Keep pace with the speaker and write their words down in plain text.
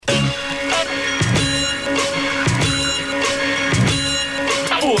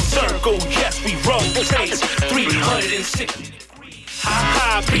360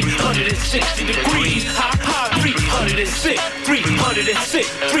 high, 360 degrees. High,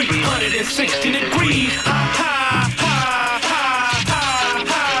 360 degrees.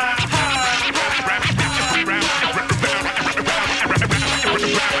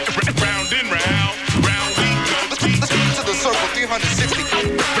 Round and round we go. To the circle, 360.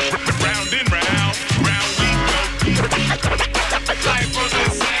 Round and round we go.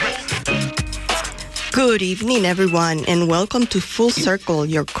 Good evening, everyone, and welcome to Full Circle,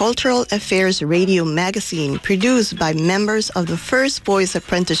 your cultural affairs radio magazine produced by members of the First Voice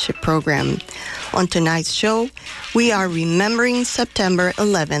Apprenticeship Program. On tonight's show, we are remembering September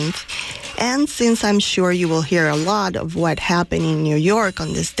 11th, and since I'm sure you will hear a lot of what happened in New York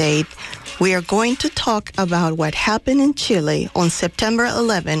on this date, we are going to talk about what happened in Chile on September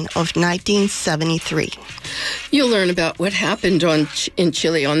 11 of 1973. You'll learn about what happened in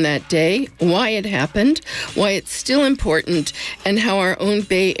Chile on that day, why it happened, why it's still important, and how our own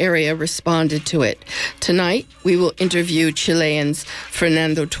Bay Area responded to it. Tonight, we will interview Chileans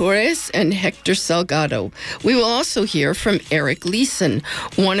Fernando Torres and Hector Salgado. We will also hear from Eric Leeson,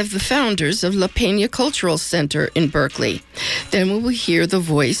 one of the founders of the Peña Cultural Center in Berkeley. Then we will hear the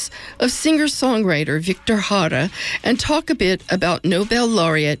voice of singer-songwriter Victor Jara and talk a bit about Nobel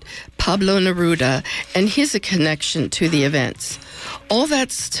laureate Pablo Neruda and his connection to the events. All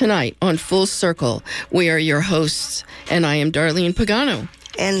that's tonight on Full Circle. We are your hosts, and I am Darlene Pagano.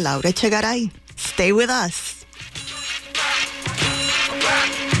 And Laura Chegaray. Stay with us.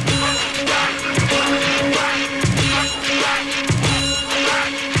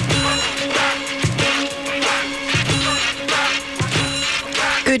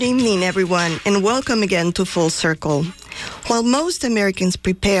 Good evening, everyone, and welcome again to Full Circle. While most Americans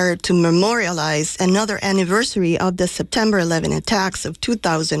prepare to memorialize another anniversary of the September 11 attacks of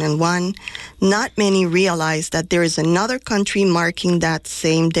 2001, not many realize that there is another country marking that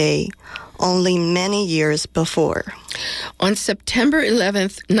same day, only many years before. On September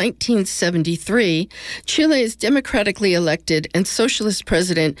 11th, 1973, Chile's democratically elected and socialist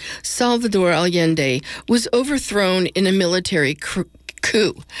president Salvador Allende was overthrown in a military coup.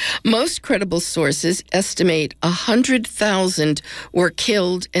 Most credible sources estimate 100,000 were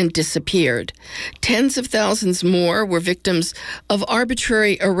killed and disappeared. Tens of thousands more were victims of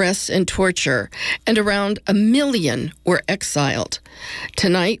arbitrary arrests and torture, and around 1 million were exiled.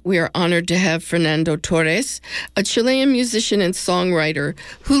 Tonight, we are honored to have Fernando Torres, a Chilean musician and songwriter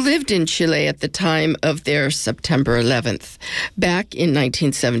who lived in Chile at the time of their September 11th, back in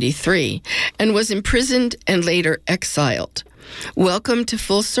 1973, and was imprisoned and later exiled. Welcome to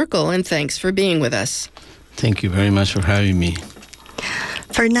Full Circle, and thanks for being with us. Thank you very much for having me.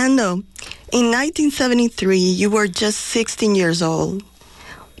 Fernando, in 1973, you were just 16 years old.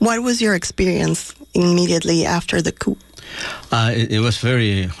 What was your experience immediately after the coup? It was a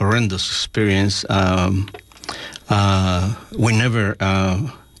very horrendous experience. We never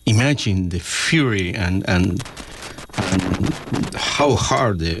imagined the fury and how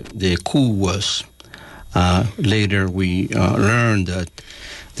hard the coup was. Later, we learned that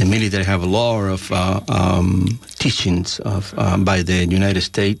the military have a lot of teachings by the United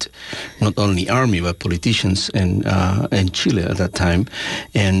States, not only army but politicians in Chile at that time,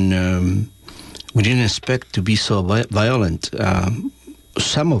 and we didn't expect to be so violent.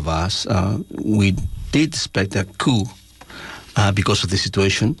 Some of us we did expect a coup because of the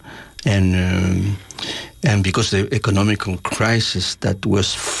situation, and because of the economical crisis that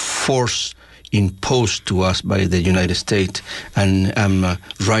was imposed to us by the United States and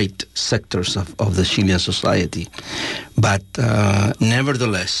right sectors of the Chilean society. But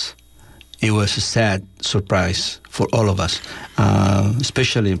nevertheless, it was a sad surprise for all of us,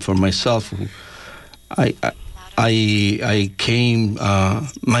 especially for myself. I came,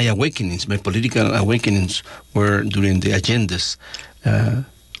 my awakenings, my political awakenings were during the Allende's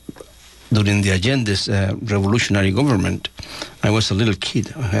revolutionary government. I was a little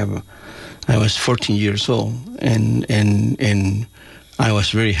kid. I was 14 years old, and I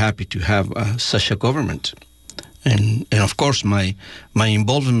was very happy to have such a government. And of course, my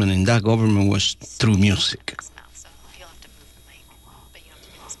involvement in that government was through music.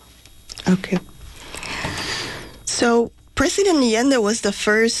 Okay. So President Allende was the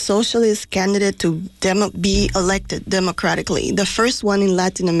first socialist candidate to be elected democratically, the first one in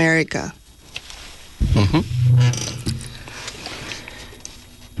Latin America. Mm-hmm.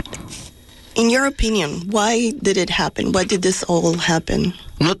 In your opinion, why did it happen? Why did this all happen?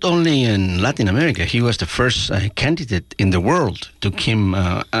 Not only in Latin America, he was the first candidate in the world to come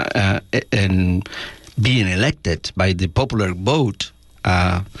and being elected by the popular vote,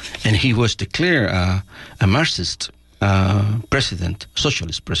 and he was declared a Marxist. president,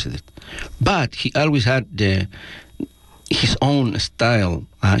 socialist president. But he always had his own style.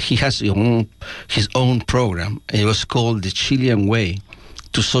 He has his own program. It was called the Chilean Way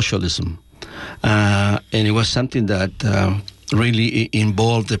to Socialism. And it was something that really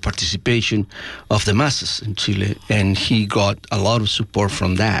involved the participation of the masses in Chile, and he got a lot of support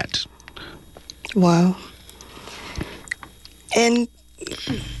from that. Wow. And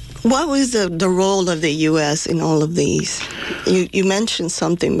what was the role of the U.S. in all of these? You mentioned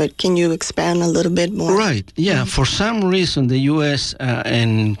something, but can you expand a little bit more? Right, yeah. For some reason, the U.S.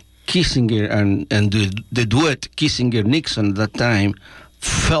 And Kissinger and the duet Kissinger-Nixon at that time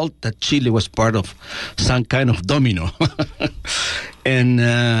felt that Chile was part of some kind of domino. And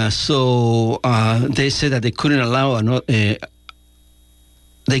so they said that they couldn't allow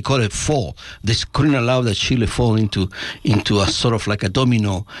they call it fall. They couldn't allow that Chile fall into a sort of like a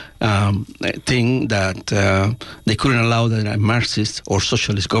domino thing, that they couldn't allow that a Marxist or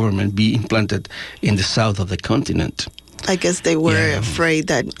socialist government be implanted in the south of the continent. I guess they were afraid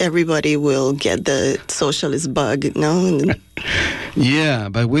that everybody will get the socialist bug, no? Yeah,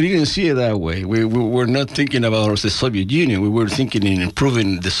 but we didn't see it that way. We were not thinking about the Soviet Union. We were thinking in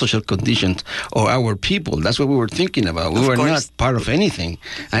improving the social conditions of our people. That's what we were thinking about. We were not part of anything.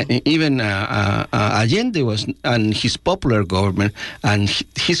 Even Allende was, and his popular government and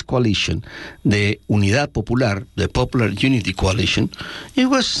his coalition, the Unidad Popular, the Popular Unity Coalition, it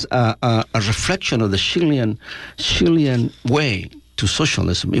was a reflection of the Chilean way to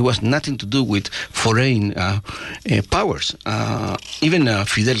socialism. It was nothing to do with foreign powers. Even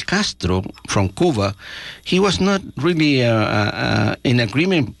Fidel Castro from Cuba, he was not really in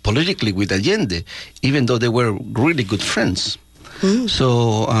agreement politically with Allende, even though they were really good friends.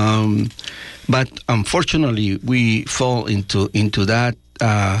 So, but unfortunately, we fall into that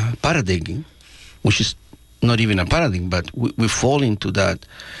paradigm, which is not even a paradigm, but we fall into that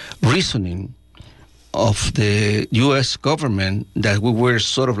reasoning of the U.S. government that we were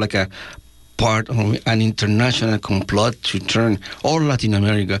sort of like a part of an international complot to turn all Latin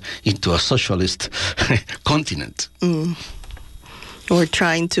America into a socialist continent. We're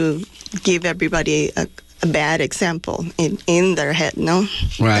trying to give everybody a bad example in their head, no?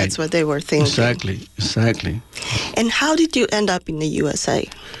 Right. That's what they were thinking. Exactly. And how did you end up in the USA?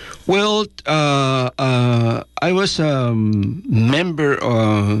 Well, I was a member.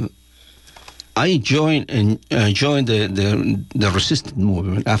 I joined the resistance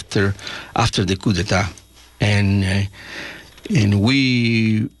movement after the coup d'état, and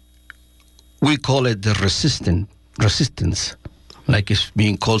we call it the resistance, like it's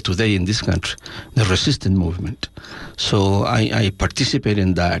being called today in this country, the resistance movement. So I participated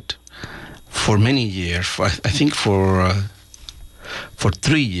in that for many years. I think for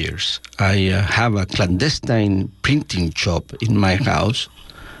 3 years. I have a clandestine printing shop in my house.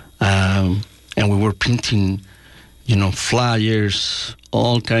 And we were printing, flyers,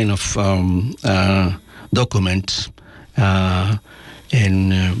 all kind of documents, and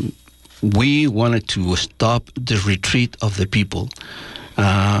we wanted to stop the retreat of the people.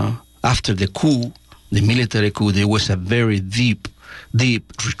 After the coup, the military coup, there was a very deep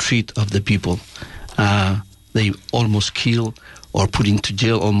retreat of the people. They almost killed or put into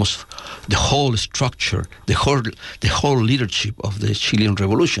jail almost the whole structure, the whole leadership of the Chilean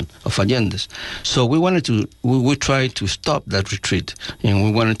revolution of Allende's. So we tried to stop that retreat, and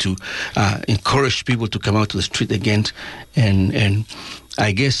we wanted to encourage people to come out to the street again. And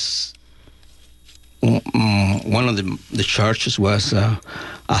I guess one of the charges was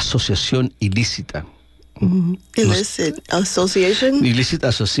asociación ilícita. Illicit association? Illicit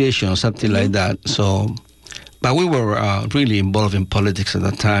association, or something like that. So. But we were really involved in politics at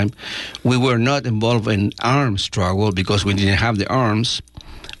that time. We were not involved in arms struggle because we didn't have the arms,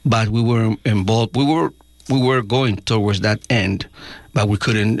 but we were involved. We were going towards that end, but we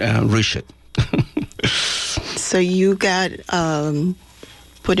couldn't reach it. So you got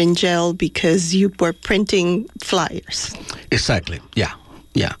put in jail because you were printing flyers. Exactly. Yeah.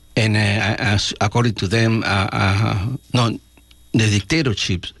 And as according to them, the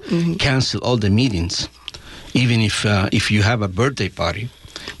dictatorship canceled all the meetings. Even if you have a birthday party,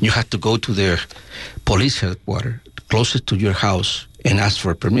 you have to go to their police headquarters closest to your house and ask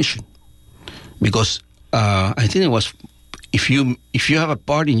for permission, because I think it was if you have a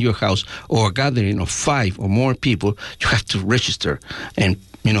party in your house or a gathering of 5 or more people, you have to register and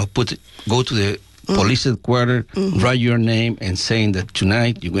go to the police headquarters, write your name, and saying that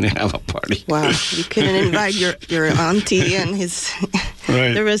tonight you're going to have a party. Wow, you couldn't invite your auntie and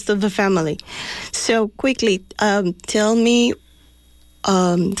the rest of the family. So quickly, tell me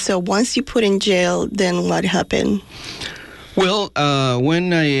So once you put in jail, then what happened? Well,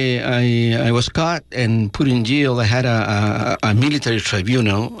 when I was caught and put in jail, I had a military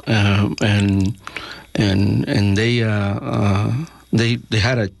tribunal, and they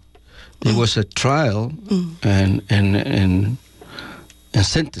had there was a trial and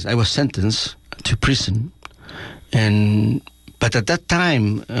sentence. I was sentenced to prison, but at that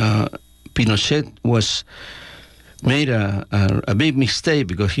time, Pinochet made a big mistake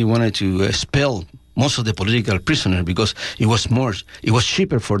because he wanted to expel most of the political prisoners, because it was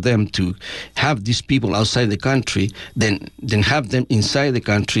cheaper for them to have these people outside the country than have them inside the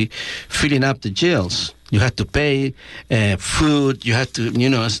country filling up the jails. You had to pay food. You had to,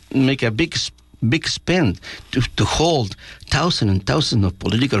 make a big spend to hold thousands and thousands of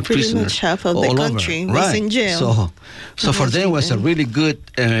political Pretty prisoners. Much half of the country was in jail. So for them it was a really good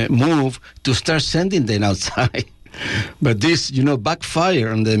move to start sending them outside. But this,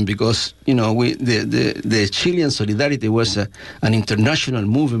 backfired on them because, the Chilean solidarity was an international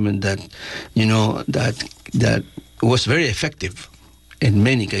movement that, that was very effective in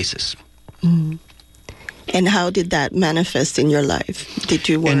many cases. Mm. And how did that manifest in your life? Did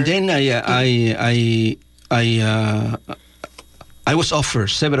you work? And then I was offered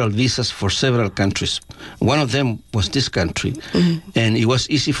several visas for several countries. One of them was this country, and it was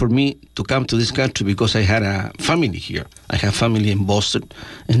easy for me to come to this country because I had a family here. I have family in Boston,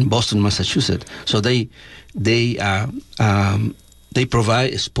 Massachusetts. So they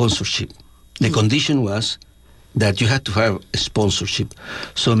provide a sponsorship. The condition was that you had to have a sponsorship.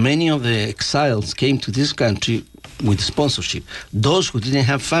 So many of the exiles came to this country with sponsorship. Those who didn't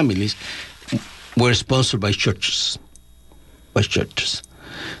have families were sponsored by churches.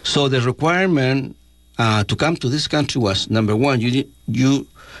 So the requirement to come to this country was, number one, you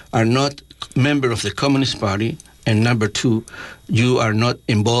are not member of the Communist Party, and number two, you are not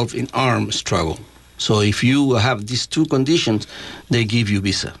involved in armed struggle. So if you have these two conditions, they give you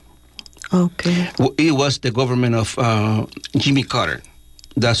visa. Okay. It was the government of Jimmy Carter.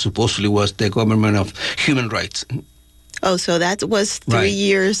 That supposedly was the government of human rights. Oh, so that was 3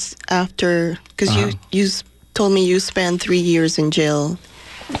 years after, because you told me you spent 3 years in jail.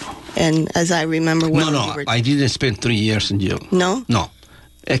 And as I remember... I didn't spend 3 years in jail. No? No.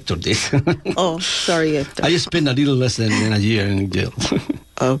 Hector did. Oh, sorry, Hector. I spent a little less than a year in jail.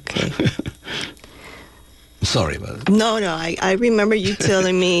 Okay. Sorry about it. No, I remember you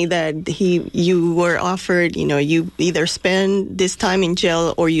telling me that you were offered, you either spend this time in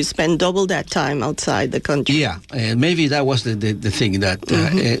jail or you spend double that time outside the country. Yeah, maybe that was the thing, that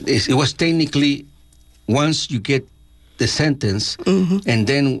it was technically, once you get the sentence, and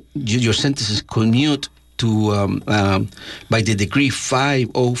then your sentence is commuted to by the decree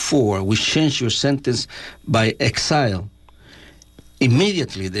 504, which changed your sentence by exile.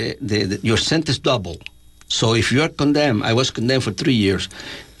 Immediately, your sentence doubled. So if you are condemned, I was condemned for 3 years,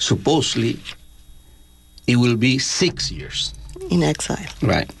 supposedly it will be 6 years. In exile.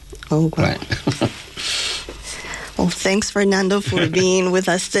 Right. Oh, wow. Right. Well, thanks, Fernando, for being with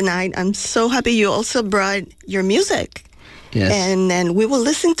us tonight. I'm so happy you also brought your music. Yes. And then we will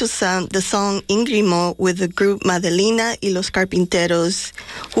listen to the song Ingrimo with the group Madelina y los Carpinteros,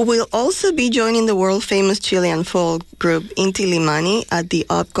 who will also be joining the world-famous Chilean folk group Inti Limani at the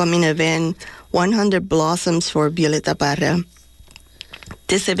upcoming event 100 Blossoms for Violeta Parra.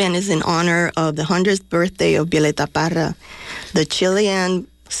 This event is in honor of the 100th birthday of Violeta Parra, the Chilean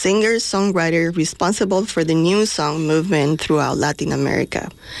singer-songwriter responsible for the new song movement throughout Latin America.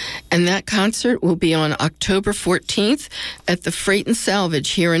 And that concert will be on October 14th at the Freight and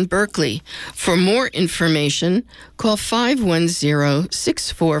Salvage here in Berkeley. For more information, call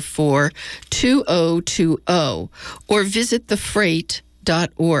 510-644-2020 or visit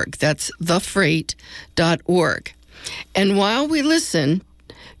thefreight.org. That's thefreight.org. And while we listen,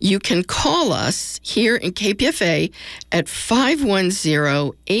 you can call us here in KPFA at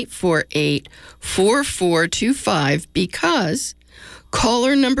 510-848-4425 because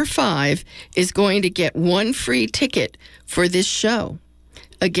caller number 5 is going to get one free ticket for this show.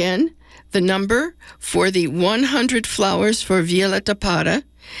 Again, the number for the 100 Flowers for Violeta Parra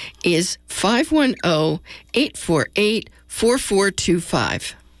is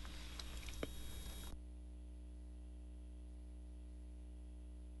 510-848-4425.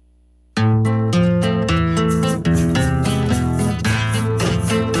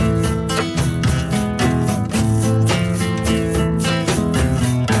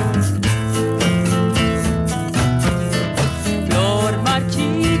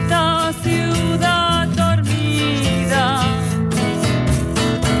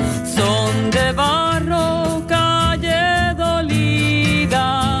 Son de barro, calle dolida.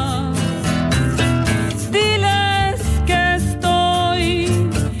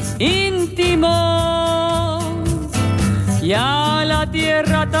 la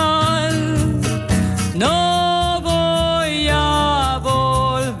tierra tal, no voy a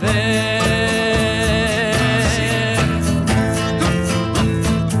volver.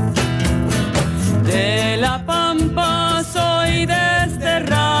 De la pampa soy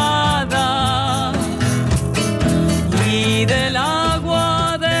desterrada y del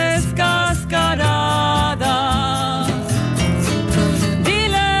agua descascarada.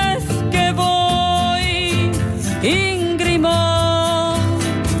 Diles que voy íngrimo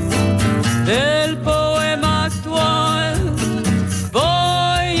del poema actual,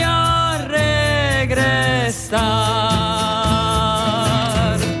 voy a regresar.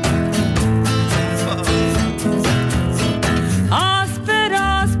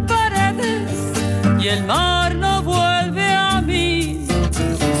 Ásperas paredes y el mar no vuelve a mí,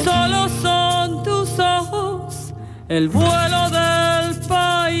 solo son tus ojos el vuelo del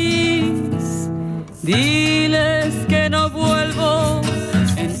país. Diles que no vuelvo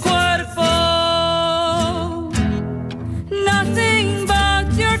en cuerpo. Nothing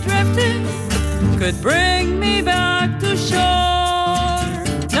but your drifting could bring me back to shore.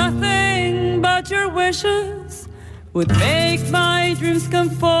 Nothing but your wishes would make my dreams come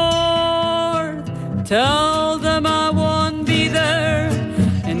forth. Tell them I won't be there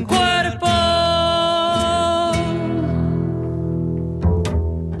en cuerpo.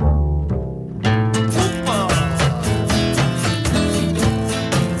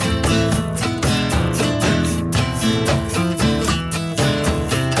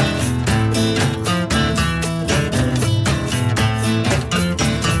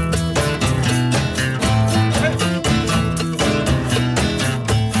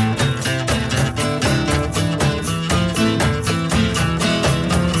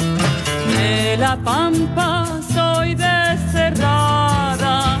 De la pampa soy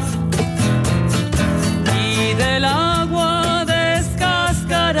desterrada y del agua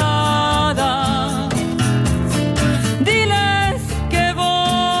descascarada. Diles que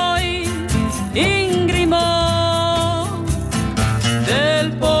voy íngrimo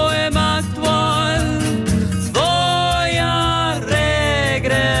del poema actual, voy a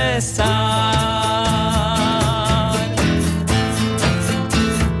regresar.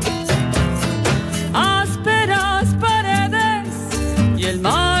 Ásperas paredes y el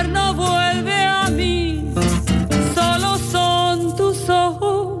mar no vuelve a mí, solo son tus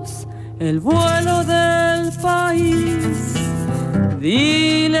ojos el vuelo del país.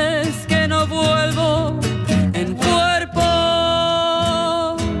 Diles que no vuelvo en cuerpo.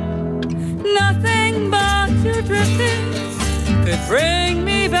 Nothing but your drifting could bring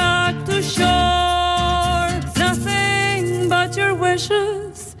me back to shore. Nothing but your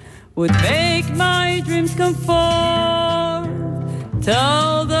wishes would make my dreams come forth.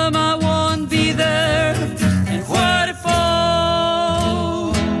 Tell them I won't be there en cuerpo.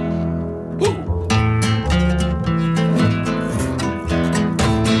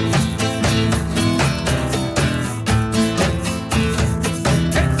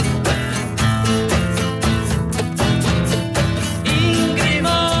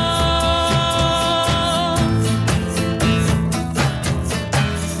 Íngrimo.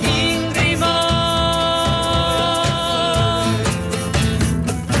 Íngrimo.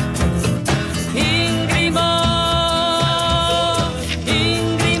 Íngrimo. Íngrimo.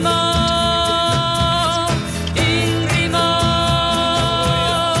 Íngrimo.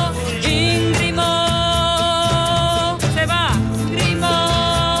 Íngrimo. Se va. Íngrimo.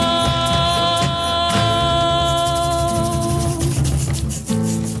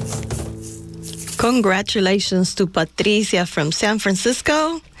 Congratulations to Patricia from San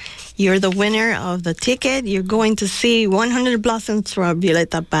Francisco. You're the winner of the ticket. You're going to see 100 Blossoms from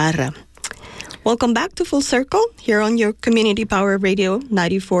Violeta Parra. Welcome back to Full Circle here on your Community Power Radio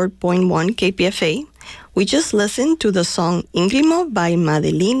 94.1 KPFA. We just listened to the song Íngrimo by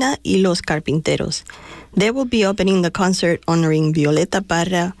Madelina y Los Carpinteros. They will be opening the concert honoring Violeta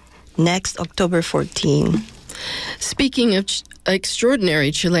Parra next October 14. Speaking of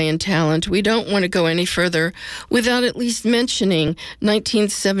extraordinary Chilean talent, we don't want to go any further without at least mentioning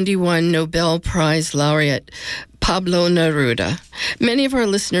 1971 Nobel Prize laureate Pablo Neruda. Many of our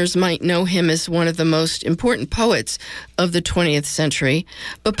listeners might know him as one of the most important poets of the 20th century,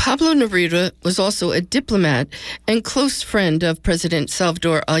 but Pablo Neruda was also a diplomat and close friend of President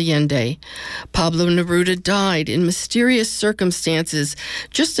Salvador Allende. Pablo Neruda died in mysterious circumstances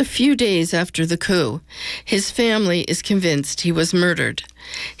just a few days after the coup. His family is convinced he was murdered.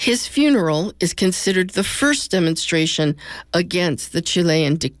 His funeral is considered the first demonstration against the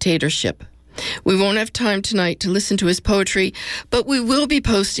Chilean dictatorship. We won't have time tonight to listen to his poetry, but we will be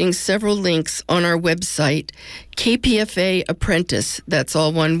posting several links on our website, KPFA Apprentice. That's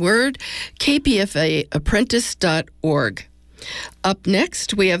all one word, kpfaapprentice.org. Up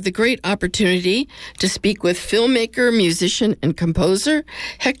next, we have the great opportunity to speak with filmmaker, musician, and composer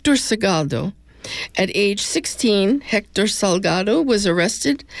Hector Salgado. At age 16, Hector Salgado was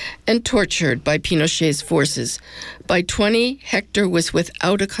arrested and tortured by Pinochet's forces. By 20, Hector was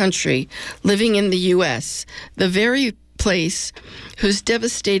without a country, living in the U.S., the very place whose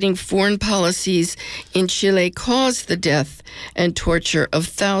devastating foreign policies in Chile caused the death and torture of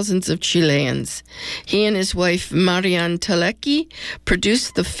thousands of Chileans. He and his wife, Marian Telecki,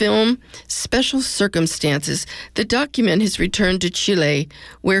 produced the film Special Circumstances that document his return to Chile,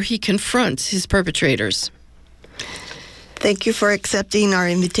 where he confronts his perpetrators. Thank you for accepting our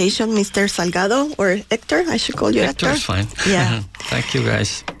invitation, Mr. Salgado, or Hector. I should call you Hector. Hector's fine. Yeah. Thank you,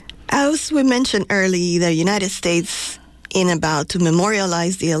 guys. As we mentioned earlier, the United States about to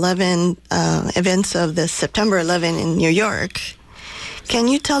memorialize the events of the September 11 in New York. Can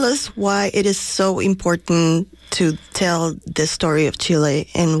you tell us why it is so important to tell the story of Chile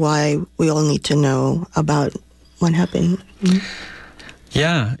and why we all need to know about what happened? Mm-hmm.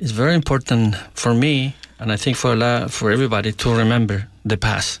 Yeah, it's very important for me, and I think for everybody to remember the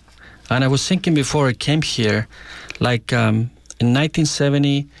past. And I was thinking before I came here, like in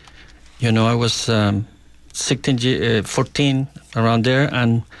 1970, I was 14, around there,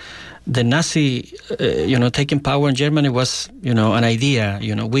 and the Nazi, taking power in Germany was, an idea.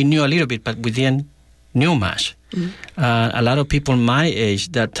 We knew a little bit, but we didn't know much. Mm-hmm. A lot of people my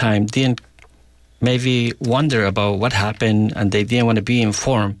age that time didn't maybe wonder about what happened, and they didn't want to be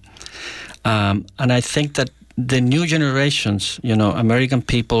informed. And I think that the new generations, American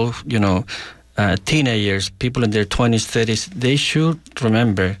people, teenagers, people in their 20s, 30s, they should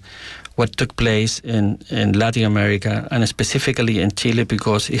remember what took place in Latin America, and specifically in Chile,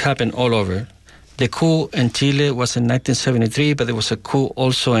 because it happened all over. The coup in Chile was in 1973, but there was a coup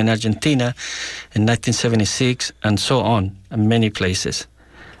also in Argentina in 1976, and so on, in many places.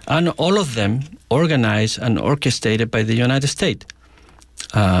 And all of them organized and orchestrated by the United States.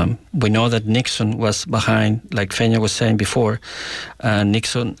 We know that Nixon was behind, like Peña was saying before,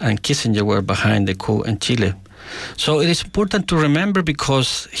 Nixon and Kissinger were behind the coup in Chile. So it is important to remember,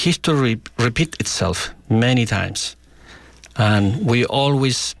 because history repeats itself many times. And we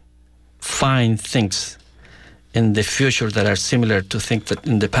always find things in the future that are similar to things that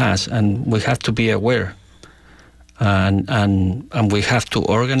in the past, and we have to be aware. And we have to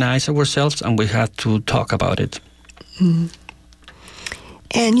organize ourselves, and we have to talk about it. Mm.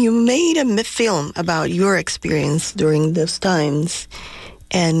 And you made a film about your experience during those times.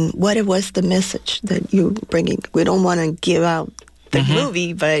 And what was the message that you bringing? We don't want to give out the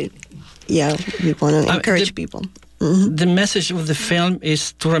movie, but yeah, we want to encourage people. Mm-hmm. The message of the film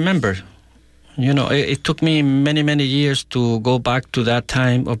is to remember. It took me many, many years to go back to that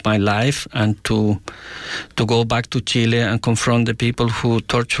time of my life, and to go back to Chile and confront the people who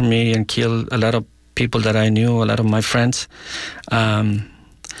tortured me and killed a lot of people that I knew, a lot of my friends. And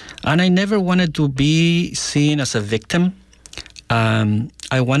I never wanted to be seen as a victim.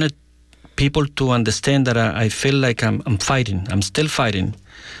 I wanted people to understand that I feel like I'm fighting. I'm still fighting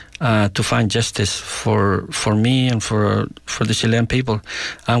to find justice for me and for the Chilean people.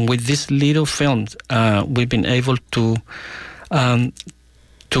 And with this little film, we've been able to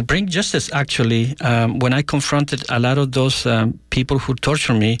bring justice. Actually, when I confronted a lot of those people who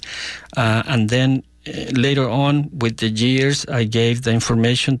tortured me, and then later on, with the years, I gave the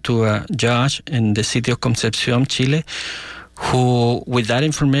information to a judge in the city of Concepcion, Chile, who, with that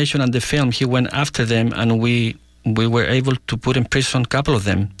information and the film, he went after them, and we were able to put in prison a couple of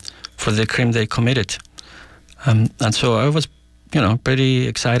them for the crime they committed. And so I was, pretty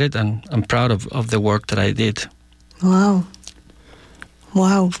excited, and I'm proud of the work that I did. Wow.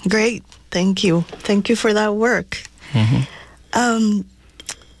 Great. Thank you for that work. Mm-hmm.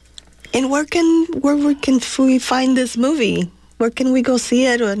 And where can we find this movie? Where can we go see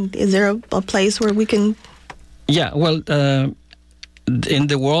it? And is there a place where we can? Yeah, well, in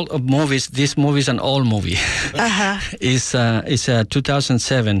the world of movies, this movie is an old movie. It's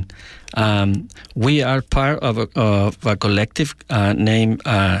 2007. We are part of a collective named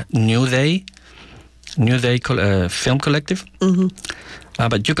New Day Film Collective. Mm-hmm.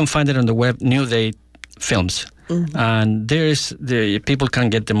 But you can find it on the web, New Day Films. Mm-hmm. And the people can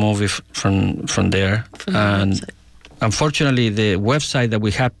get the movie from there. And unfortunately, the website that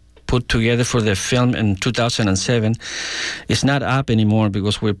we have put together for the film in 2007 is not up anymore,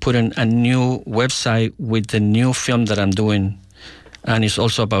 because we're putting a new website with the new film that I'm doing and it's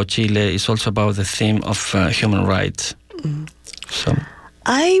also about Chile. It's also about the theme of human rights. So,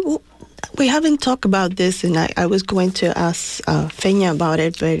 we haven't talked about this, and I was going to ask Peña about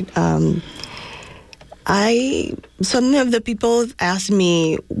it, but some of the people asked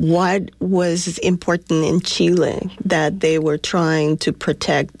me what was important in Chile that they were trying to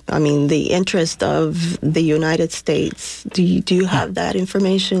protect. I mean, the interest of the United States. Do you have that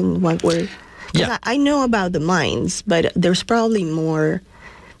information? What were? Yeah, I know about the mines, but there's probably more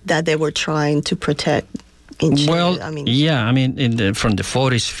that they were trying to protect in Chile. Well, from the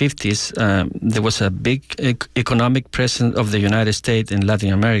 40s, 50s, there was a big economic presence of the United States in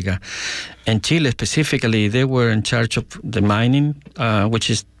Latin America. And Chile specifically, they were in charge of the mining, which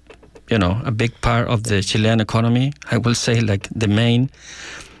is, a big part of the Chilean economy. I will say like the main.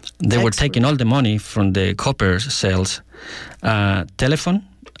 They were taking all the money from the copper sales. Telephone,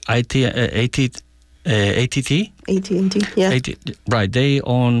 AT&T, yeah. Right, they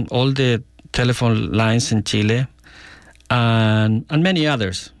own all the telephone lines in Chile and many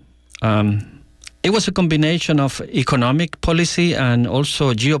others. It was a combination of economic policy and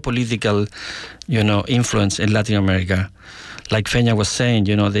also geopolitical, influence in Latin America. Like Peña was saying,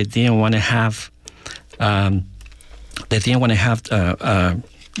 they didn't want to have, a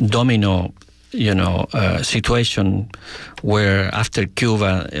domino, situation where after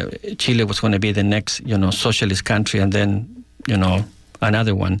Cuba, Chile was going to be the next, socialist country, and then,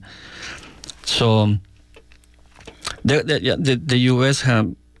 another one. So the U.S.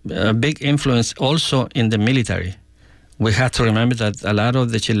 have a big influence also in the military. We have to remember that a lot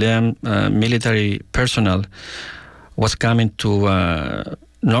of the Chilean military personnel was coming to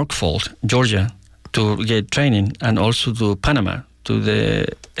Norfolk, Georgia, to get training, and also to Panama, to the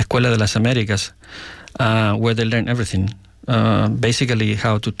Escuela de las Americas, where they learn everything, basically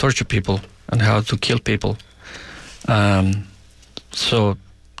how to torture people and how to kill people. So,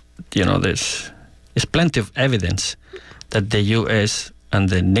 there's plenty of evidence that the U.S. and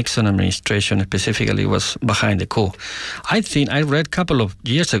the Nixon administration specifically was behind the coup. I read a couple of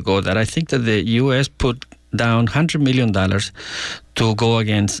years ago that I think that the U.S. put down $100 million to go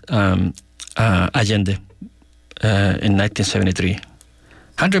against Allende in 1973.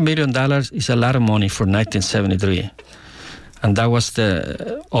 $100 million is a lot of money for 1973. And that was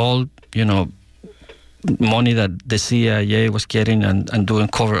all money that the CIA was getting and doing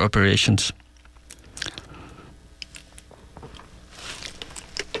covert operations.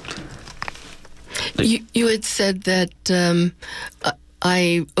 You had said that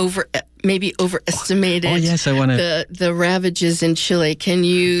I overestimated the ravages in Chile. Can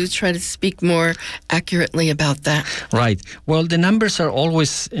you try to speak more accurately about that? Right. Well, the numbers are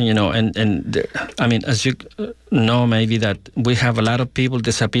always, as you know, maybe that we have a lot of people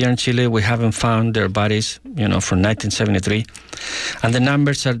disappear in Chile. We haven't found their bodies, from 1973. And the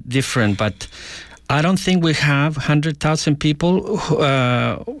numbers are different, but I don't think we have 100,000 people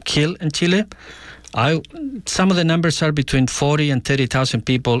killed in Chile. Some of the numbers are between 40 and 30,000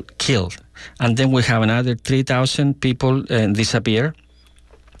 people killed. And then we have another 3,000 people disappear.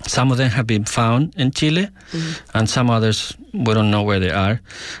 Some of them have been found in Chile, and some others, we don't know where they are.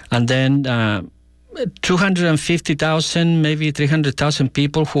 And then 250,000, maybe 300,000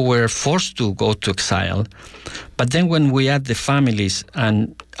 people who were forced to go to exile. But then when we add the families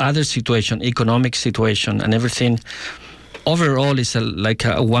and other situation, economic situation and everything, overall it's like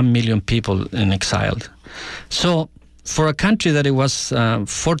 1 million people in exile. So for a country that it was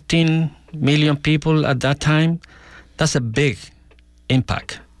 14 million people at that time, that's a big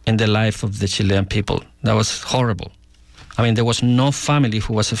impact in the life of the Chilean people. That was horrible. I mean, there was no family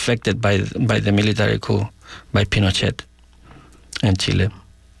who was affected by the military coup, by Pinochet in Chile.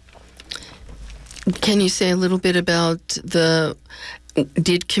 Can you say a little bit about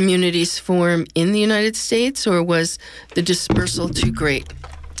did communities form in the United States, or was the dispersal too great?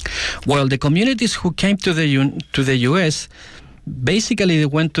 Well, the communities who came to the U.S., basically they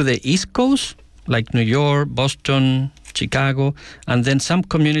went to the East Coast, like New York, Boston, Chicago, and then some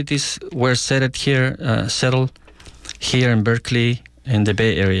communities were settled here in Berkeley, in the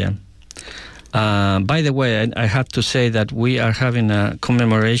Bay Area. By the way, I have to say that we are having a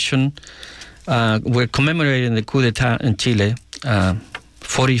commemoration. We're commemorating the coup d'etat in Chile,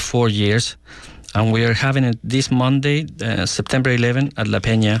 44 years, and we are having it this Monday, September 11, at La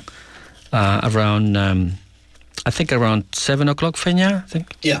Peña, around, I think around 7 o'clock, Peña, I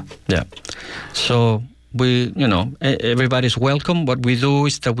think? Yeah. Yeah. So we, everybody's welcome. What we do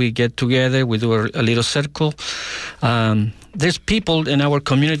is that we get together, we do a little circle. There's people in our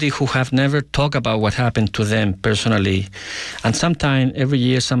community who have never talked about what happened to them personally. And sometimes every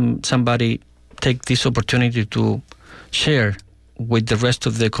year somebody take this opportunity to share with the rest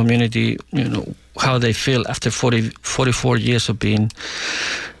of the community, how they feel after 44 years of being,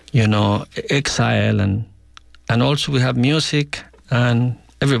 exile, and also we have music, and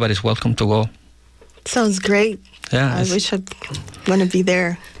everybody's welcome to go. Sounds great. Yeah, I wish I'd want to be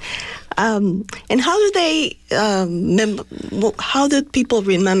there. And how do they? How do people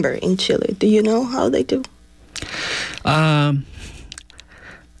remember in Chile? Do you know how they do?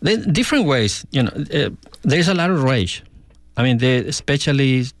 Different ways. There's a lot of rage. I mean,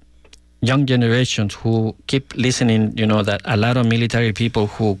 especially young generations who keep listening. That a lot of military people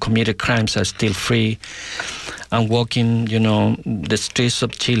who committed crimes are still free and walking. The streets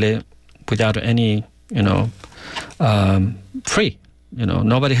of Chile without any. Free.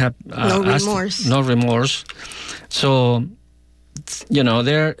 Nobody had no remorse. So,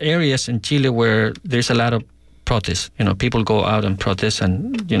 there are areas in Chile where there's a lot of protests. People go out and protest,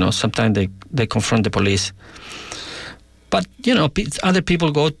 and sometimes they confront the police. But other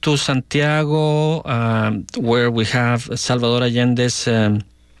people go to Santiago, where we have Salvador Allende's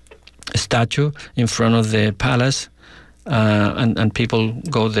statue in front of the palace, and people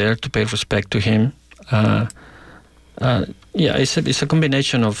go there to pay respect to him. It's a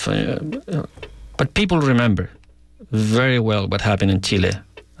combination of, but people remember very well what happened in Chile,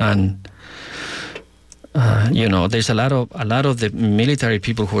 and there's a lot of the military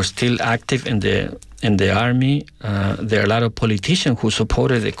people who are still active in the army. There are a lot of politicians who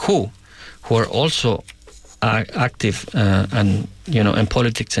supported the coup, who are also active and in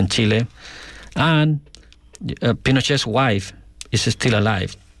politics in Chile, and Pinochet's wife is still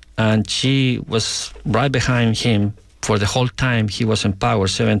alive. And she was right behind him for the whole time he was in power,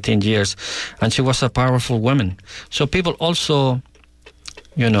 17 years. And she was a powerful woman. So people also,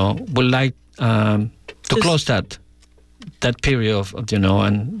 would like to close that period of,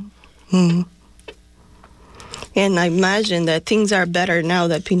 and... Mm. And I imagine that things are better now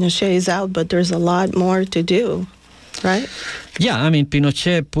that Pinochet is out, but there's a lot more to do, right? Yeah, I mean,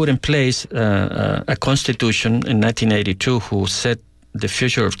 Pinochet put in place a constitution in 1982 who set the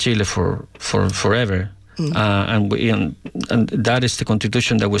future of Chile for forever, and that is the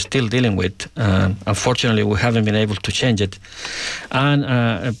constitution that we're still dealing with. Unfortunately, we haven't been able to change it. And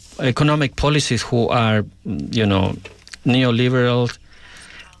economic policies who are, neoliberal,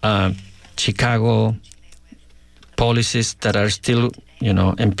 Chicago policies that are still,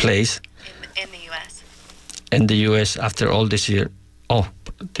 in place. In the U.S. In the U.S. after all this year. Oh,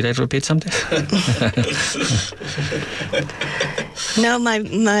 did I repeat something? No,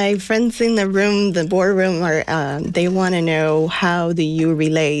 my friends in the room, the boardroom, they want to know how do you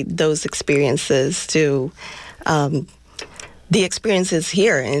relate those experiences to the experiences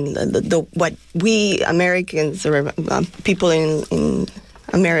here and the what we Americans or people in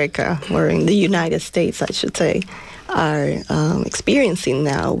America or in the United States, I should say, are experiencing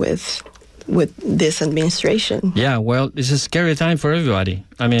now with this administration. Yeah, well, it's a scary time for everybody.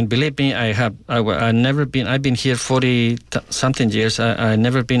 I mean, believe me, I've been here 40-something years. I've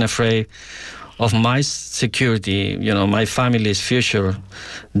never been afraid of my security, my family's future,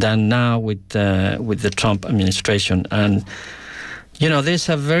 than now with the Trump administration. And, there's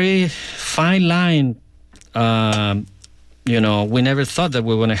a very fine line. We never thought that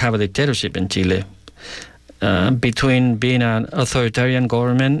we were going to have a dictatorship in Chile. Between being an authoritarian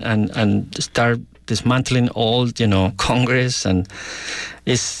government and start dismantling all, Congress, and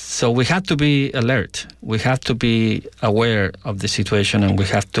so we have to be alert. We have to be aware of the situation, and we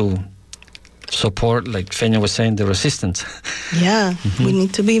have to support, like Peña was saying, the resistance. Yeah, we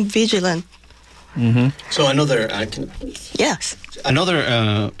need to be vigilant. Mm-hmm. So another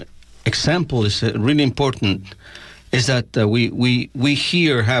example is really important. Is that we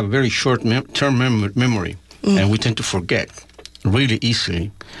here have very short-term memory, and we tend to forget really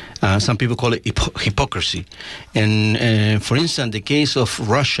easily. Some people call it hypocrisy. And for instance, the case of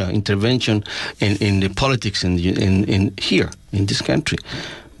Russia intervention in the politics in here in this country,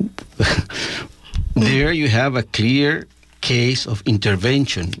 there you have a clear case of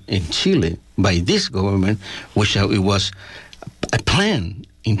intervention in Chile by this government, which it was a planned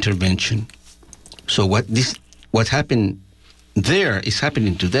intervention. So what happened there is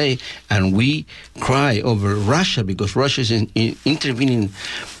happening today, and we cry over Russia because Russia is intervening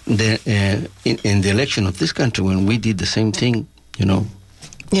in the election of this country when we did the same thing,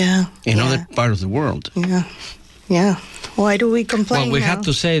 in other part of the world. Yeah. Why do we complain? Well, we have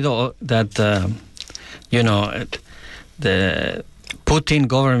to say though that the Putin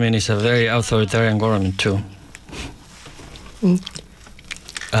government is a very authoritarian government too.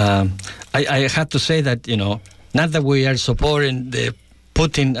 I have to say that not that we are supporting the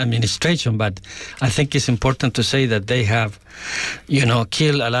Putin administration, but I think it's important to say that they have,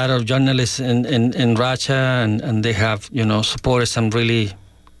 killed a lot of journalists in Russia, and they have, supported some really,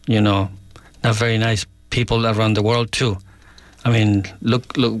 not very nice people around the world too. I mean,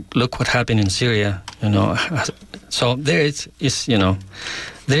 look what happened in Syria, So there is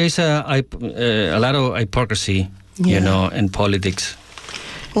there is a lot of hypocrisy, in politics.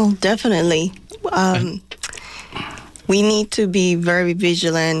 Well, definitely. We need to be very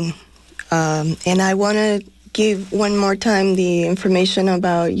vigilant. And I want to give one more time the information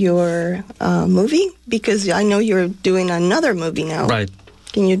about your movie, because I know you're doing another movie now. Right.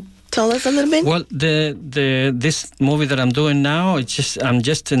 Can you tell us a little bit? Well, this movie that I'm doing now, I'm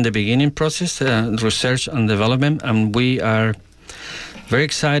just in the beginning process, research and development, and we are very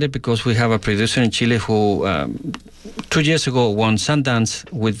excited because we have a producer in Chile who 2 years ago won Sundance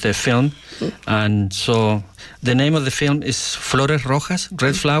with the film, and so the name of the film is Flores Rojas,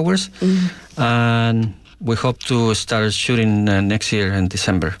 Red Flowers, and we hope to start shooting next year in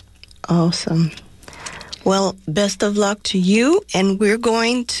December. Awesome. Well, best of luck to you, and we're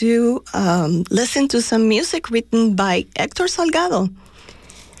going to listen to some music written by Hector Salgado.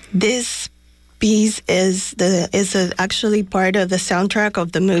 This piece is actually part of the soundtrack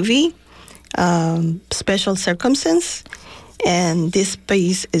of the movie, Special Circumstance, and this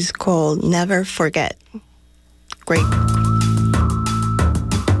piece is called Never Forget. Great.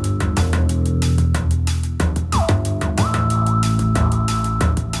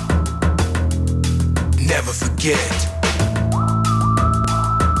 Never forget.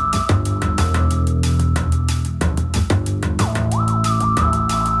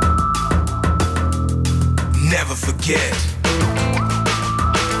 Never forget.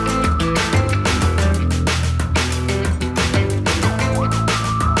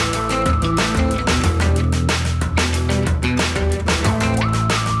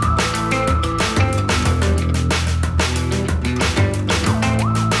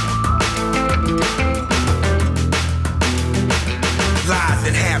 Lies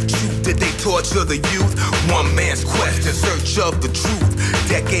and half-truth that they torture the youth. One man's quest in search of the truth.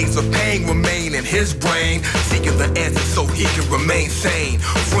 Decades of pain remain in his brain, seeking the answer so he can remain sane.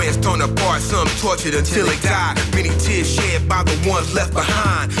 Friends torn apart, some tortured until they die. Many tears shed by the ones left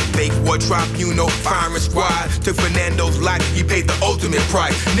behind. Fake war tribunal, firing squad. Took Fernando's life, he paid the ultimate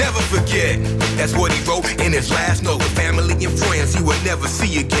price. Never forget, that's what he wrote in his last note. With family and friends he would never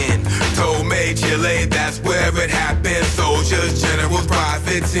see again. Told me Chile, that's where it happened. Soldiers, generals,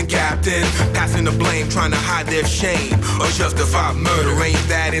 privates, and captains passing the blame, trying to hide their shame. Unjustified murder ain't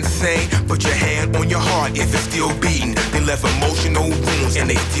that insane. Put your hand on your heart if it's still beating. They left emotional wounds and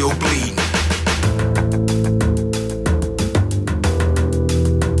they still bleeding.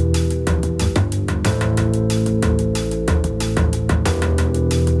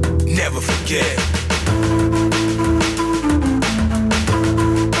 Never forget.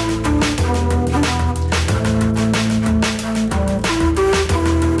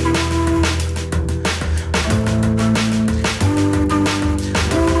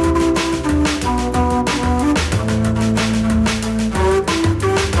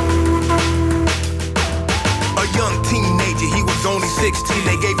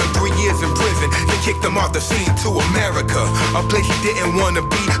 They gave him 3 years in prison, then kicked him off the scene to America, a place he didn't want to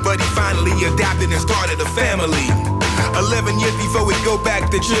be, but he finally adapted and started a family. 11 years before we go back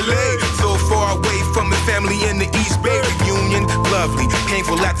to Chile, so far away from his family in the East Bay. Reunion, lovely,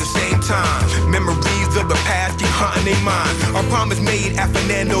 painful at the same time. Memories of the past keep haunting their mind. Our promise made at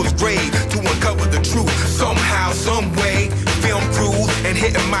Fernando's grave to uncover the truth. Somehow, some way, film crews and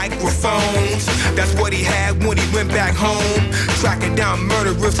hitting microphones. That's what he had when he went back home. Tracking down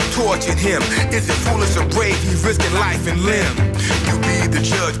murderers who tortured him. Is it foolish or brave? He's risking life and limb. You be the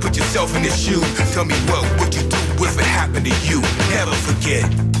judge, put yourself in his shoes. Tell me what would you do if it happened to you? Never forget.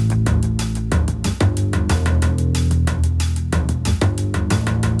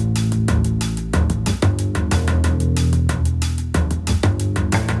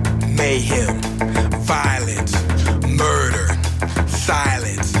 Mayhem, violence, murder,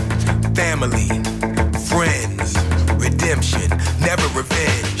 silence, family, friends, redemption, never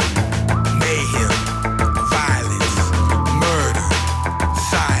revenge. Mayhem, violence, murder,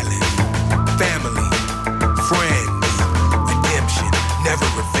 silence, family, friends, redemption, never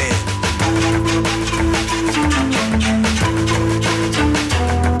revenge.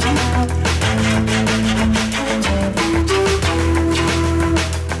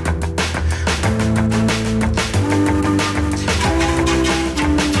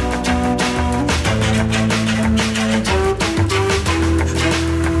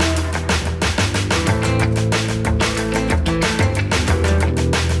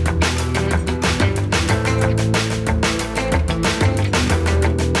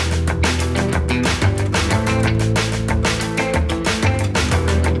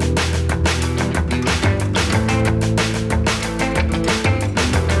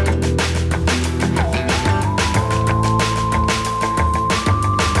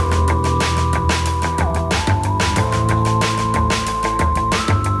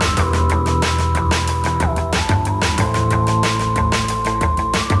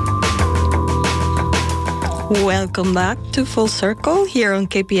 Welcome back to Full Circle here on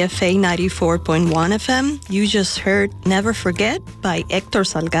KPFA 94.1 FM. You just heard Never Forget by Hector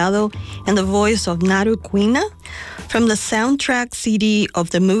Salgado and the voice of Naru Quina from the soundtrack CD of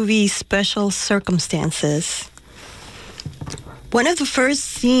the movie Special Circumstances. One of the first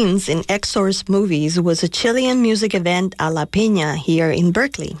scenes in Hector's movies was a Chilean music event at La Peña here in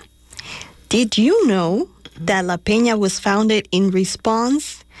Berkeley. Did you know that La Peña was founded in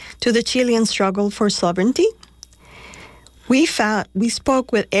response to the Chilean struggle for sovereignty? We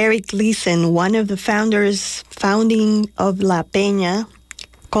spoke with Eric Leeson, one of the founding of La Peña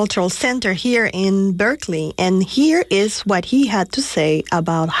Cultural Center here in Berkeley, and here is what he had to say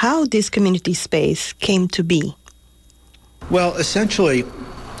about how this community space came to be. Well, essentially,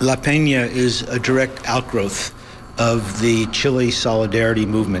 La Peña is a direct outgrowth of the Chile Solidarity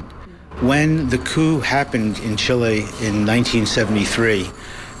movement. When the coup happened in Chile in 1973,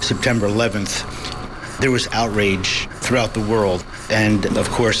 September 11th, there was outrage throughout the world. And of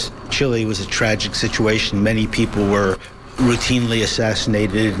course, Chile was a tragic situation. Many people were routinely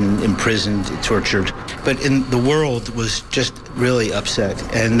assassinated and imprisoned, tortured. But the world was just really upset.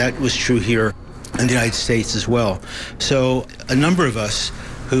 And that was true here in the United States as well. So a number of us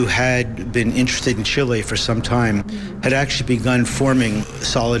who had been interested in Chile for some time had actually begun forming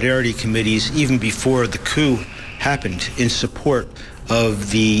solidarity committees even before the coup happened in support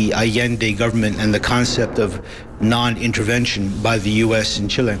of the Allende government and the concept of non-intervention by the U.S. in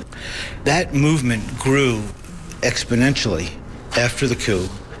Chile. That movement grew exponentially after the coup,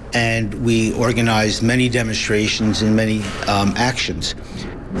 and we organized many demonstrations and many actions.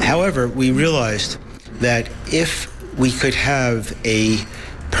 However, we realized that if we could have a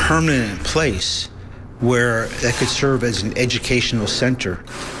permanent place where that could serve as an educational center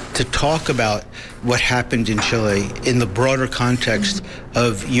to talk about what happened in Chile in the broader context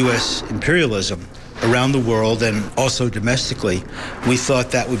of U.S. imperialism around the world and also domestically, we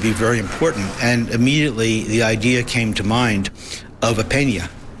thought that would be very important. And immediately the idea came to mind of a peña,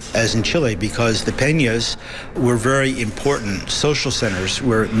 as in Chile, because the peñas were very important social centers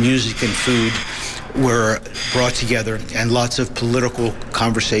where music and food were brought together and lots of political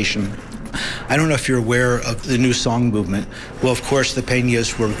conversation. I don't know if you're aware of the new song movement. Well, of course, the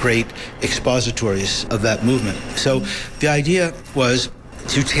peñas were great expositories of that movement. So the idea was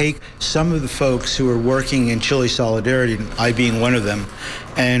to take some of the folks who were working in Chile Solidarity, I being one of them,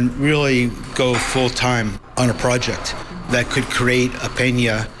 and really go full-time on a project that could create a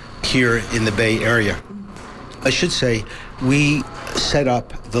peña here in the Bay Area. I should say, we set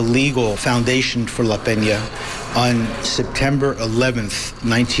up the legal foundation for La Peña on September 11th,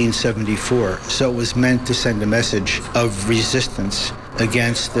 1974. So it was meant to send a message of resistance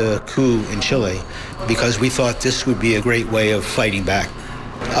against the coup in Chile, because we thought this would be a great way of fighting back.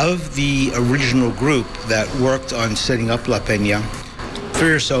 Of the original group that worked on setting up La Peña,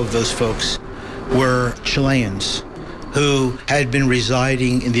 3 or so of those folks were Chileans who had been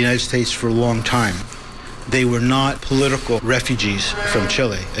residing in the United States for a long time. They were not political refugees from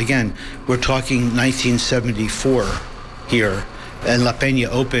Chile. Again, we're talking 1974 here, and La Peña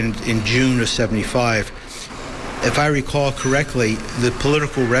opened in June of 75. If I recall correctly, the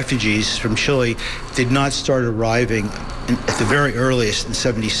political refugees from Chile did not start arriving at the very earliest in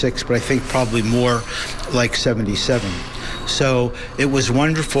 76, but I think probably more like 77. So it was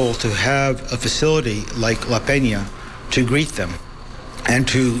wonderful to have a facility like La Peña to greet them and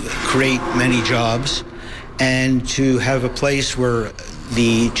to create many jobs and to have a place where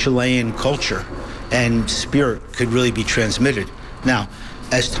the Chilean culture and spirit could really be transmitted. Now,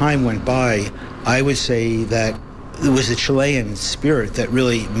 as time went by, I would say that it was the Chilean spirit that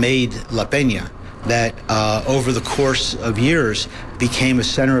really made La Peña, that over the course of years became a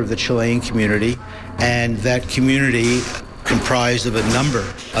center of the Chilean community, and that community, comprised of a number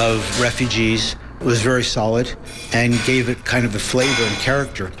of refugees, was very solid and gave it kind of a flavor and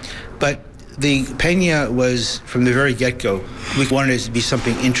character. But the Peña was, from the very get-go, we wanted it to be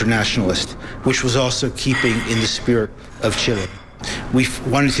something internationalist, which was also keeping in the spirit of Chile. We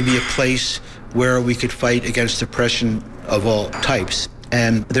wanted to be a place where we could fight against oppression of all types.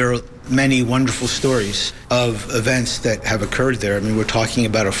 And there are many wonderful stories of events that have occurred there. I mean, we're talking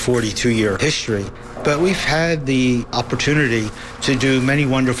about a 42-year history. But we've had the opportunity to do many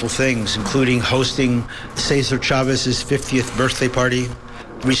wonderful things, including hosting Cesar Chavez's 50th birthday party,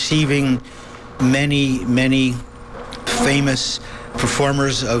 receiving many, many famous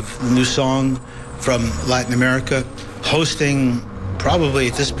performers of the new song from Latin America, hosting probably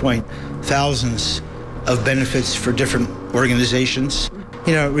at this point thousands of benefits for different organizations.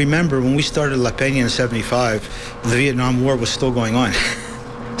 You know, remember when we started La Peña in 75, the Vietnam War was still going on.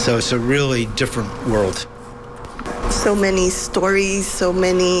 So it's a really different world. So many stories, so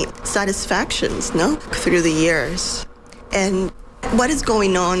many satisfactions, no? Through the years. And what is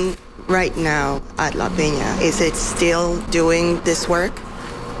going on right now at La Peña? Is it still doing this work?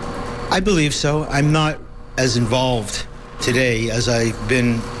 I believe so. I'm not as involved today as I've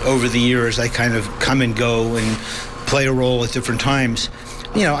been over the years. I kind of come and go and play a role at different times.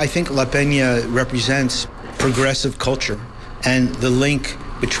 You know, I think La Peña represents progressive culture and the link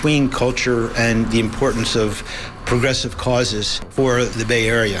between culture and the importance of progressive causes for the Bay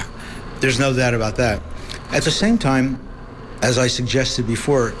Area. There's no doubt about that. At the same time, as I suggested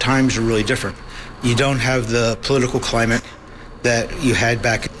before, times are really different. You don't have the political climate that you had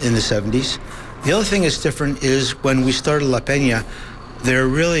back in the 70s. The other thing that's different is when we started La Peña, there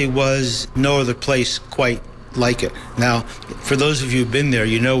really was no other place quite like it. Now, for those of you who've been there,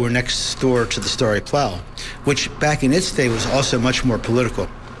 you know we're next door to the Starry Plough, which back in its day was also much more political,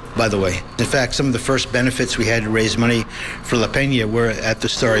 by the way. In fact, some of the first benefits we had to raise money for La Peña were at the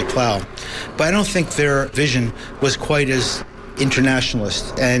Starry Plough. But I don't think their vision was quite as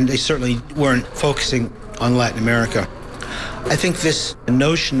internationalist, and they certainly weren't focusing on Latin America. I think this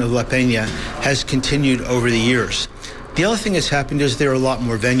notion of La Peña has continued over the years. The other thing that's happened is there are a lot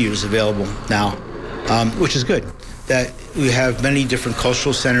more venues available now, which is good, that we have many different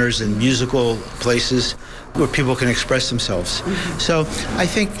cultural centers and musical places where people can express themselves. So I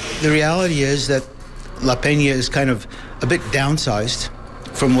think the reality is that La Peña is kind of a bit downsized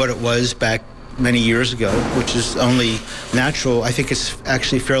from what it was back many years ago, which is only natural. I think it's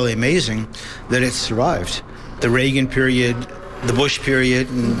actually fairly amazing that it's survived. The Reagan period, the Bush period,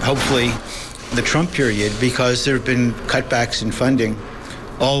 and hopefully the Trump period, because there have been cutbacks in funding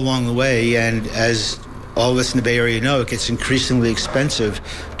all along the way, and as all of us in the Bay Area know, it gets increasingly expensive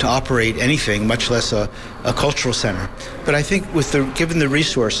to operate anything, much less a cultural center. But I think given the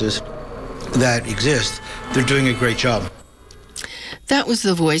resources that exist, they're doing a great job. That was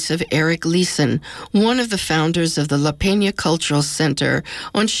the voice of Eric Leeson, one of the founders of the La Peña Cultural Center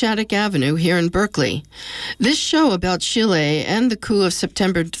on Shattuck Avenue here in Berkeley. This show about Chile and the coup of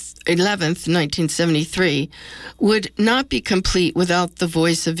September 11th, 1973, would not be complete without the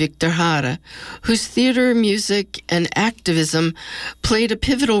voice of Victor Jara, whose theater, music, and activism played a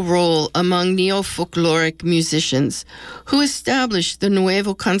pivotal role among neo-folkloric musicians who established the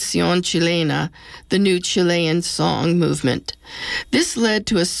Nueva Canción Chilena, the new Chilean song movement. This led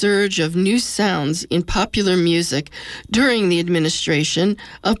to a surge of new sounds in popular music during the administration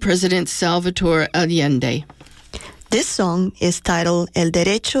of President Salvador Allende. This song is titled El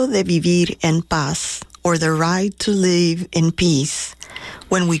Derecho de Vivir en Paz, or The Right to Live in Peace.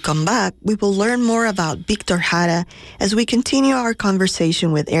 When we come back, we will learn more about Victor Jara as we continue our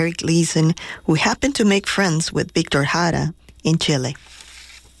conversation with Eric Leeson, who happened to make friends with Victor Jara in Chile.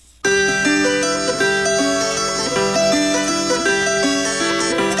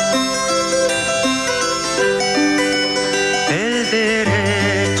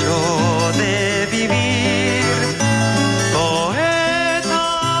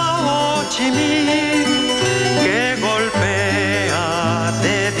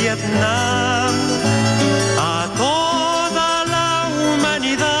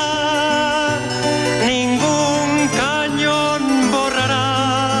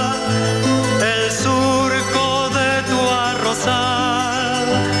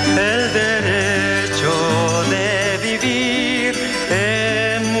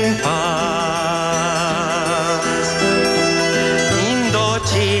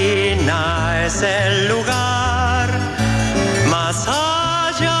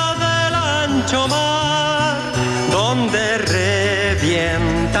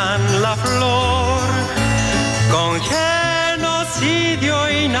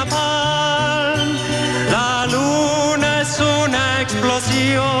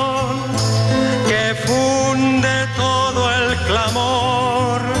 Que funde todo el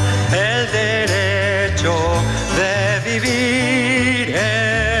clamor, el derecho de vivir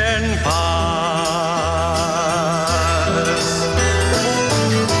en paz.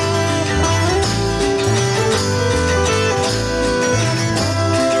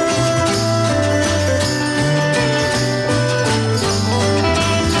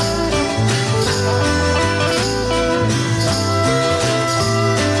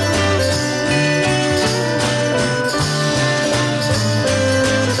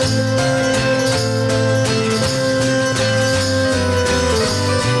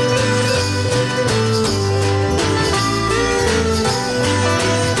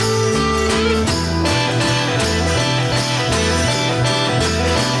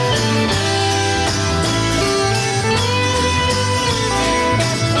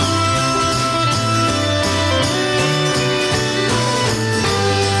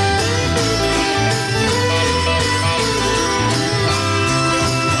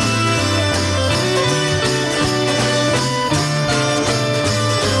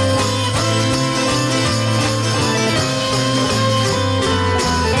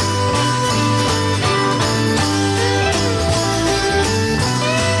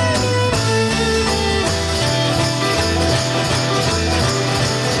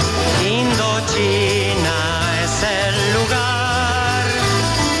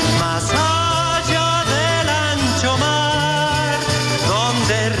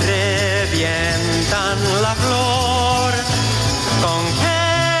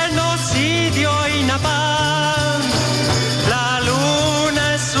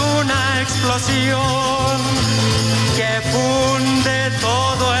 canción que funde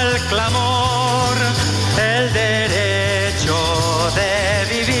todo el clamor, el derecho de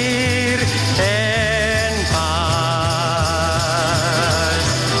vivir en paz.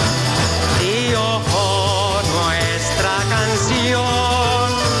 Y ojo, nuestra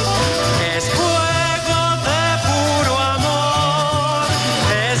canción es fuego de puro amor,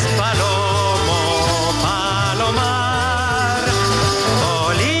 es palomo, palomar,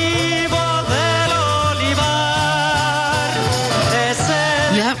 olivo del olivar.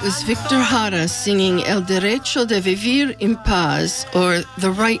 That was Victor Jara singing El Derecho de Vivir en Paz, or The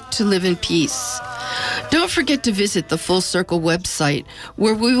Right to Live in Peace. Don't forget to visit the Full Circle website,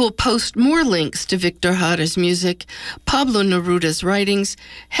 where we will post more links to Victor Jara's music, Pablo Neruda's writings,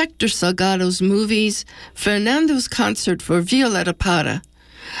 Hector Salgado's movies, Fernando's concert for Violeta Parra.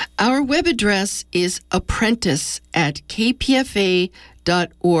 Our web address is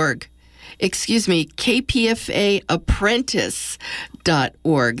apprentice@kpfa.org. Excuse me,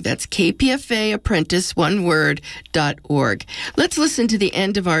 kpfaapprentice.org. That's kpfaapprentice, one word, .org. Let's listen to the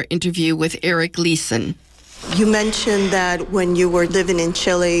end of our interview with Eric Leeson. You mentioned that when you were living in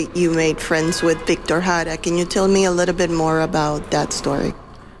Chile, you made friends with Victor Jara. Can you tell me a little bit more about that story?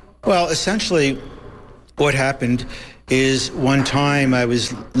 Well, essentially, what happened is one time I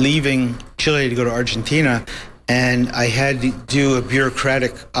was leaving Chile to go to Argentina, and I had to do a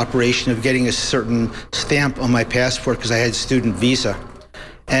bureaucratic operation of getting a certain stamp on my passport because I had student visa.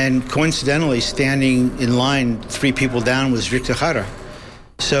 And coincidentally, standing in line 3 people down was Victor Jara.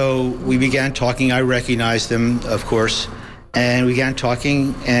 So we began talking. I recognized him, of course, and we began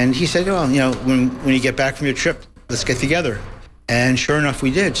talking. And he said, well, when you get back from your trip, let's get together. And sure enough,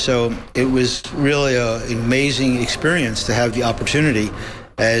 we did. So it was really an amazing experience to have the opportunity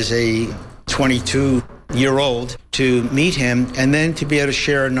as a 22-year-old to meet him and then to be able to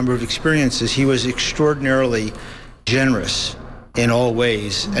share a number of experiences. He was extraordinarily generous in all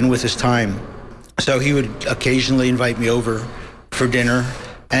ways and with his time. So he would occasionally invite me over for dinner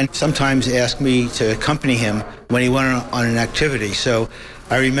and sometimes ask me to accompany him when he went on an activity. So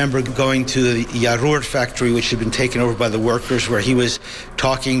I remember going to the Yarur factory, which had been taken over by the workers, where he was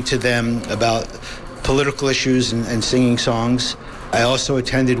talking to them about political issues and singing songs. I also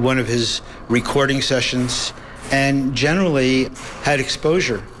attended one of his recording sessions and generally had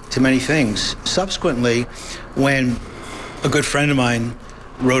exposure to many things. Subsequently, when a good friend of mine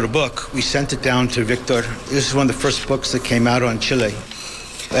wrote a book, we sent it down to Victor. This is one of the first books that came out on Chile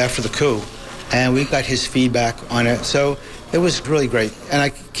after the coup, and we got his feedback on it. So it was really great. And I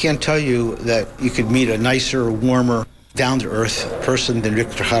can't tell you that you could meet a nicer, warmer, down-to-earth person than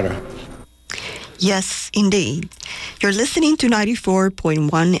Victor Jara. Yes, indeed. You're listening to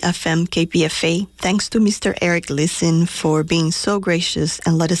 94.1 FM KPFA. Thanks to Mr. Eric Leeson for being so gracious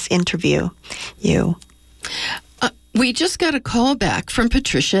and let us interview you. We just got a call back from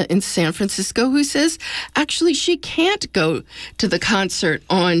Patricia in San Francisco who says actually she can't go to the concert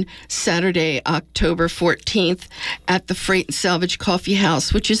on Saturday, October 14th at the Freight and Salvage Coffee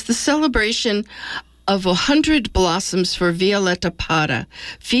House, which is the celebration of 100 Blossoms for Violeta Parra,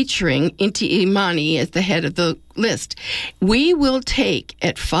 featuring Inti Imani as the head of the list. We will take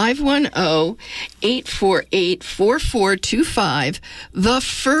at 510-848-4425 the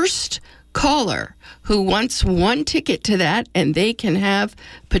first caller who wants one ticket to that, and they can have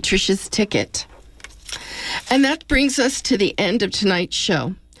Patricia's ticket. And that brings us to the end of tonight's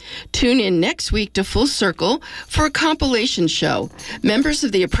show. Tune in next week to Full Circle for a compilation show. Members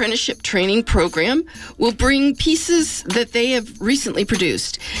of the apprenticeship training program will bring pieces that they have recently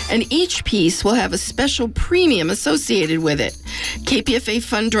produced, and each piece will have a special premium associated with it. KPFA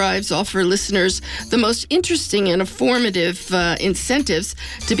fund drives offer listeners the most interesting and informative incentives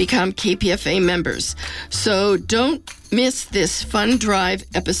to become KPFA members. So don't miss this fun drive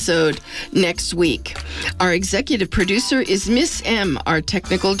episode next week. Our executive producer is Miss M. Our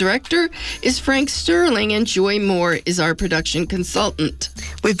technical director is Frank Sterling, and Joy Moore is our production consultant.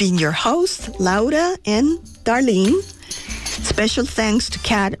 We've been your hosts, Laura and Darlene. Special thanks to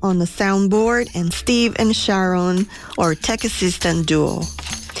Kat on the soundboard and Steve and Sharon, our tech assistant duo.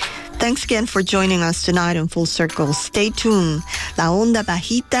 Thanks again for joining us tonight on Full Circle. Stay tuned. La Onda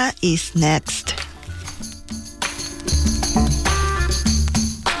Bajita is next.